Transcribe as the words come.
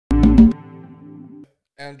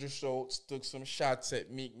Andrew Schulz took some shots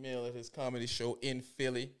at Meek Mill at his comedy show in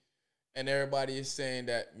Philly. And everybody is saying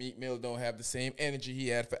that Meek Mill don't have the same energy he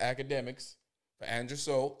had for Akademiks, for Andrew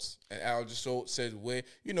Schulz. And Andrew Schulz says,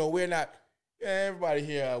 we're not, everybody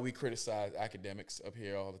here, we criticize Akademiks up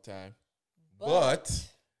here all the time. But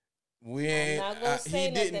we ain't, I'm not gonna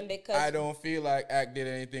say nothing because I don't feel like Ak did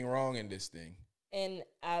anything wrong in this thing. And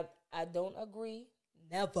I don't agree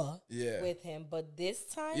with him. But this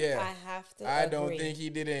time, I have to I agree. don't think he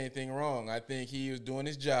did anything wrong. I think he was doing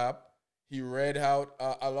his job. He read out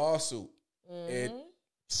a lawsuit. It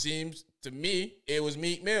seems to me it was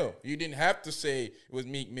Meek Mill. You didn't have to say it was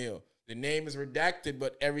Meek Mill. The name is redacted,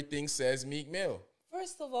 but everything says Meek Mill.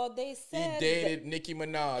 First of all, they said he dated Nicki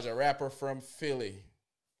Minaj, a rapper from Philly.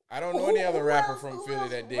 I don't know any other rapper from Philly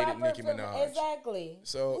that dated Nicki Minaj. Exactly.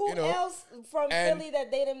 So, who else from Philly that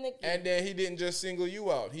dated Nicki? And then he didn't just single you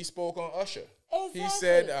out. He spoke on Usher. Exactly. He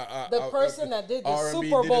said the person that did the R&B Super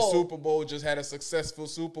Bowl. did the Super Bowl, just had a successful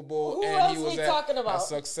Super Bowl. Who and else he was we talking about? A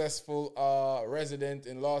successful resident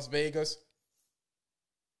in Las Vegas.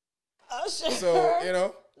 Usher.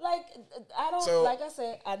 So, like, like I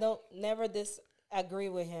said, I don't never disagree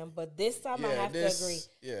with him, but this time I have to agree.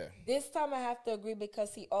 Yeah. This time I have to agree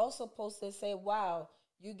because he also posted say, wow,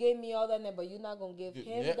 you gave me all that, but you're not going to give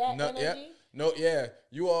him that energy?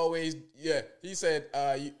 You always, He said,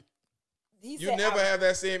 you never have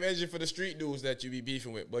that same energy for the street dudes that you be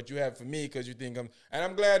beefing with, but you have for me because you think and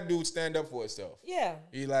I'm glad dudes stand up for himself. Yeah.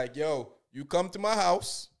 He like, yo, you come to my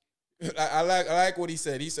house. I like what he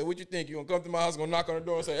said. He said, what you think? You gonna come to my house, gonna knock on the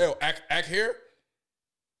door and say, hey, act here?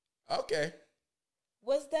 Okay.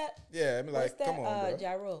 What's that? Yeah, I mean, like, come on, bro.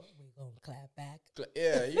 Gyro, we gonna clap back.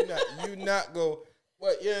 Yeah, you not go.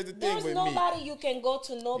 Well, here's the thing with me. There's nobody you can go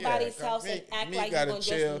to nobody's house and act like you're gonna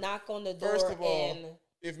just knock on the door. First of all,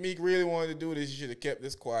 if Meek really wanted to do this, you should have kept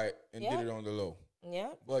this quiet and did it on the low. Yeah.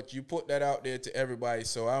 But you put that out there to everybody,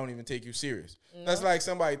 so I don't even take you serious. No. That's like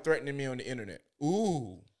somebody threatening me on the internet.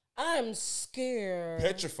 Ooh. I'm scared.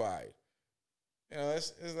 Petrified.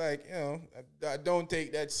 It's like, I don't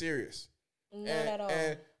take that serious. Not at all.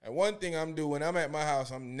 And one thing I'm doing, when I'm at my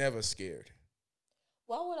house, I'm never scared.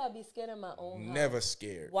 Why would I be scared in my own house? Never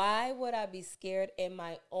scared. Why would I be scared in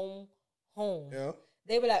my own home? Yeah.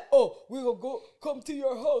 They be like, oh, we gonna come to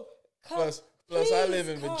your house. Plus I live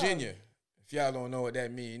in Virginia. If y'all don't know what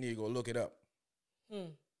that means, you need to go look it up.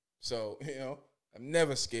 So, I'm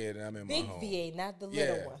never scared and I'm in my home. Big VA, not the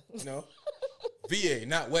little one. VA,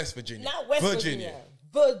 not West Virginia. Not West Virginia.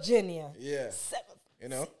 Virginia. Yeah.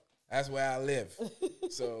 That's where I live.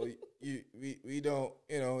 So we don't,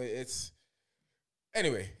 it's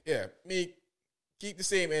anyway, Meek, keep the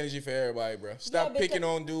same energy for everybody, bro. Stop picking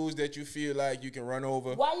on dudes that you feel like you can run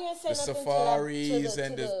over. Why you ain't say the nothing Safaris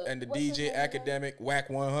and the DJ Akademiks, Whack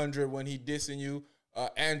 100 when he dissing you.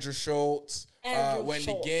 Andrew Schulz. When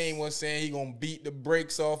the game was saying he gonna beat the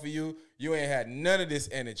brakes off of you, you ain't had none of this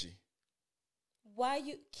energy. Why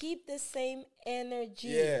you keep the same energy?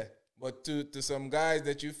 Yeah, but to some guys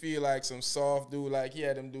that you feel like some soft dude, like he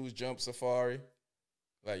had them dudes jump Safari.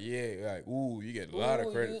 Like, ooh, you get a lot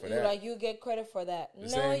of credit for that. Like, you get credit for that. The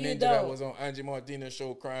same ninja that was on Angie Martinez's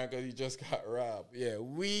show crying because he just got robbed. Yeah,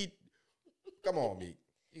 come on, Meek.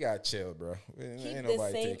 You gotta chill, bro. Ain't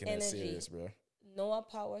nobody taking that serious, bro. Noah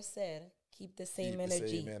Power said, keep the same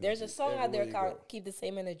energy. There's a song out there called Keep the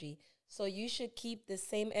Same Energy. So you should keep the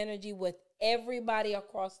same energy with everybody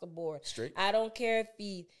across the board. Straight. I don't care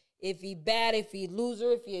if he bad, if he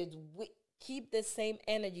loser, if he keep the same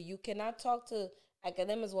energy. You cannot talk to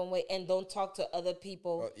Akademiks one way and don't talk to other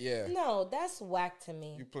people. No, that's whack to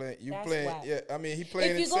me. You playing. Yeah, I mean, he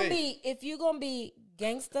playing it safe. If you're gonna be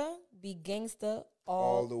gangster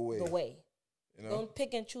all the way. Don't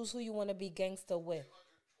pick and choose who you want to be gangster with.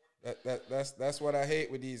 That's what I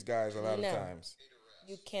hate with these guys a lot of times.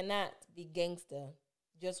 You cannot be gangster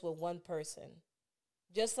just with one person.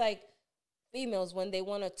 Just like females when they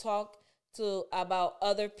want to talk about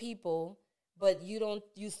other people, but you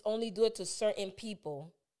only do it to certain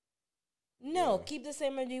people. No, keep the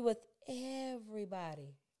same energy with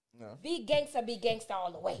everybody. No. Be gangster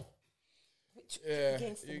all the way. Yeah,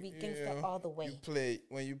 be gangster all the way.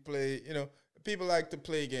 When you play, people like to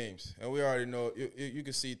play games, and we already know you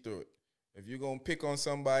can see through it. If you're gonna pick on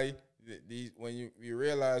somebody, when you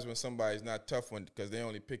realize when somebody's not tough one because they're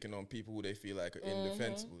only picking on people who they feel like are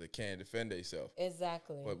indefensible, they can't defend themselves.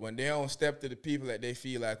 Exactly. But when they don't step to the people that they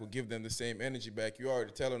feel like will give them the same energy back, you're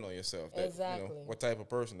already telling on yourself that what type of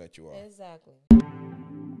person that you are. Exactly.